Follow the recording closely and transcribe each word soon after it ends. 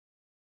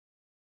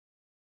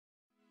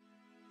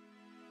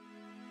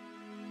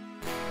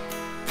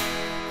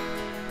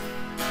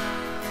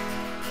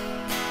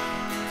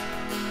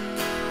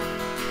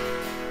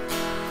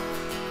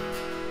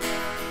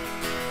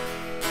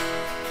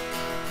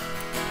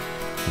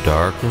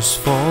Darkness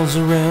falls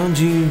around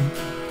you,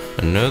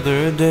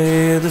 another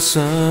day the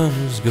sun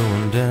is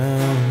going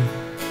down.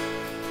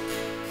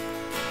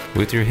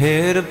 With your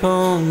head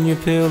upon your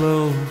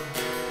pillow,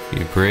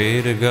 you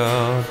pray to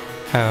God,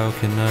 how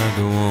can I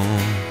go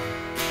on?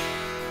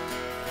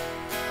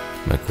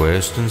 My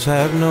questions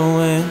have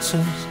no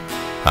answers,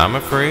 I'm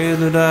afraid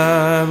that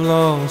I've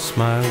lost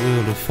my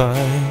will to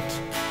fight.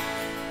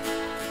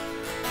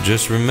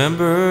 Just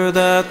remember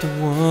that the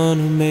one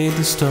who made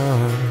the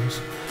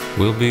stars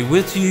will be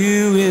with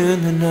you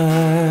in the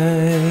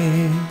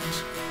night.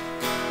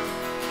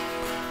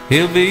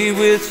 He'll be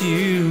with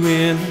you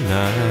in the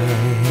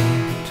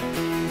night.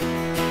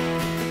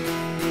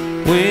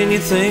 When you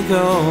think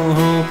all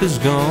hope is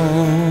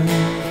gone,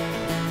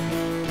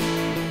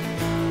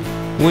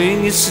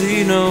 when you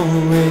see no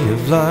ray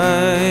of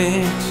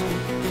light,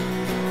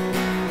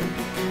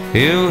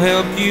 He'll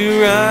help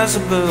you rise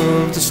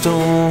above the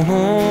storm.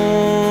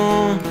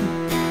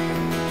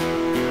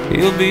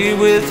 He'll be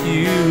with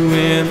you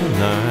in the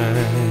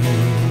night.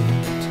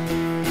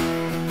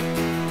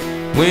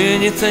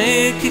 When you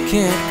think you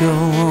can't go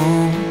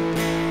on,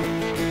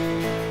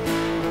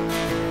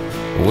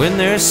 when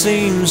there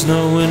seems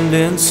no end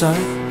in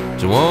sight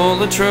to all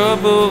the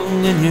trouble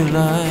in your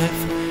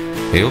life,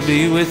 He'll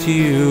be with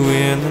you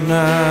in the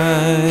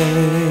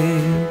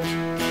night.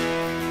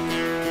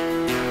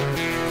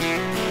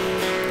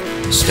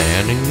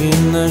 Standing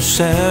in the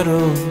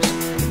shadows,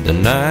 the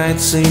night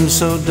seems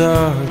so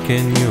dark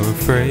and you're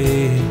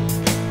afraid.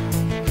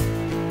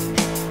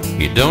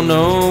 You don't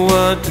know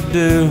what to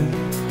do,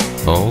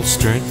 all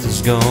strength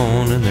is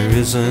gone and there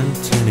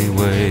isn't any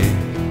way.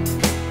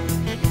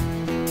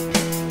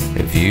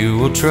 If you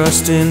will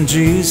trust in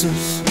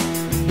Jesus,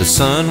 the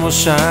sun will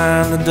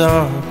shine, the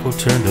dark will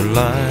turn to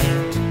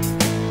light.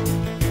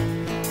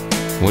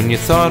 When you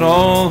thought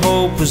all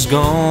hope was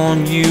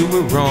gone, you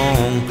were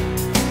wrong.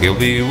 He'll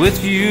be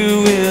with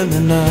you in the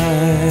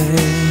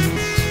night.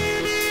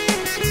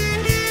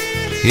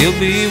 He'll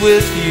be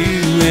with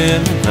you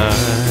in the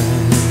night.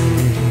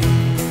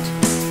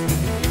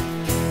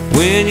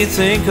 When you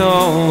think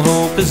all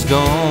hope is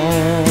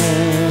gone,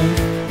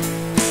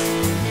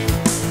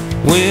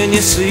 when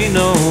you see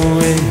no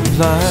ray of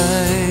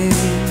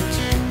light,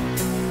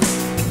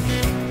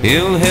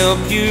 He'll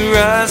help you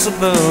rise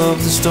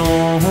above the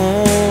storm.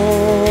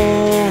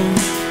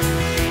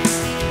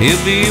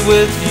 He'll be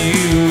with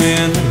you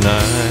in the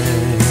night.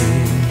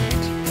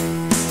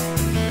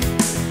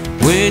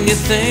 When you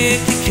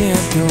think you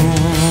can't go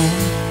on,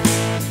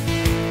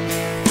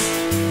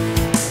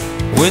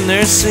 when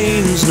there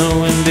seems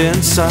no end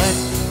in sight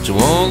to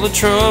all the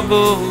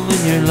trouble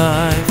in your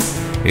life,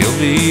 He'll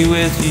be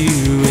with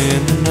you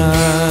in the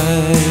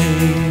night.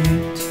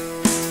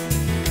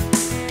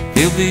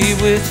 He'll be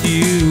with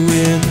you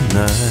in the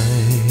night.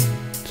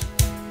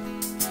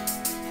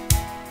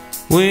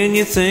 When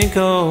you think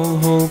all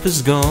hope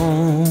is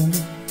gone,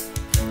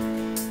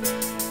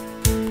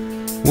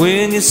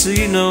 when you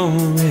see no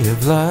ray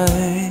of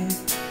light,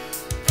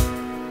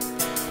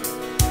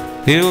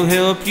 He'll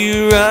help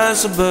you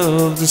rise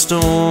above the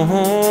storm.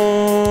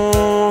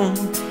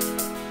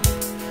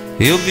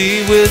 He'll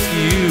be with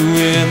you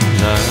in the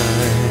night.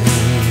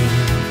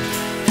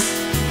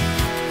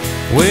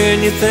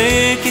 When you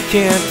think you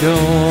can't go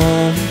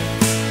on,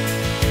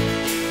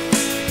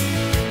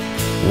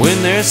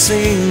 when there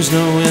seems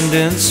no end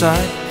in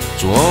sight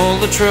to all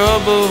the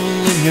trouble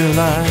in your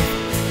life,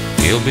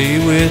 He'll be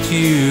with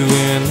you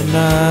in the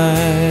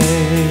night.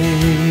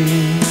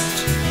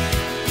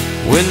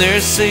 When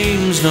there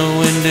seems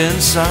no end in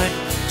sight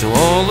to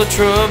all the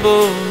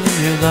trouble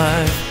in your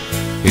life,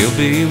 He'll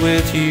be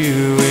with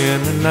you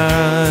in the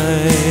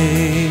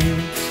night.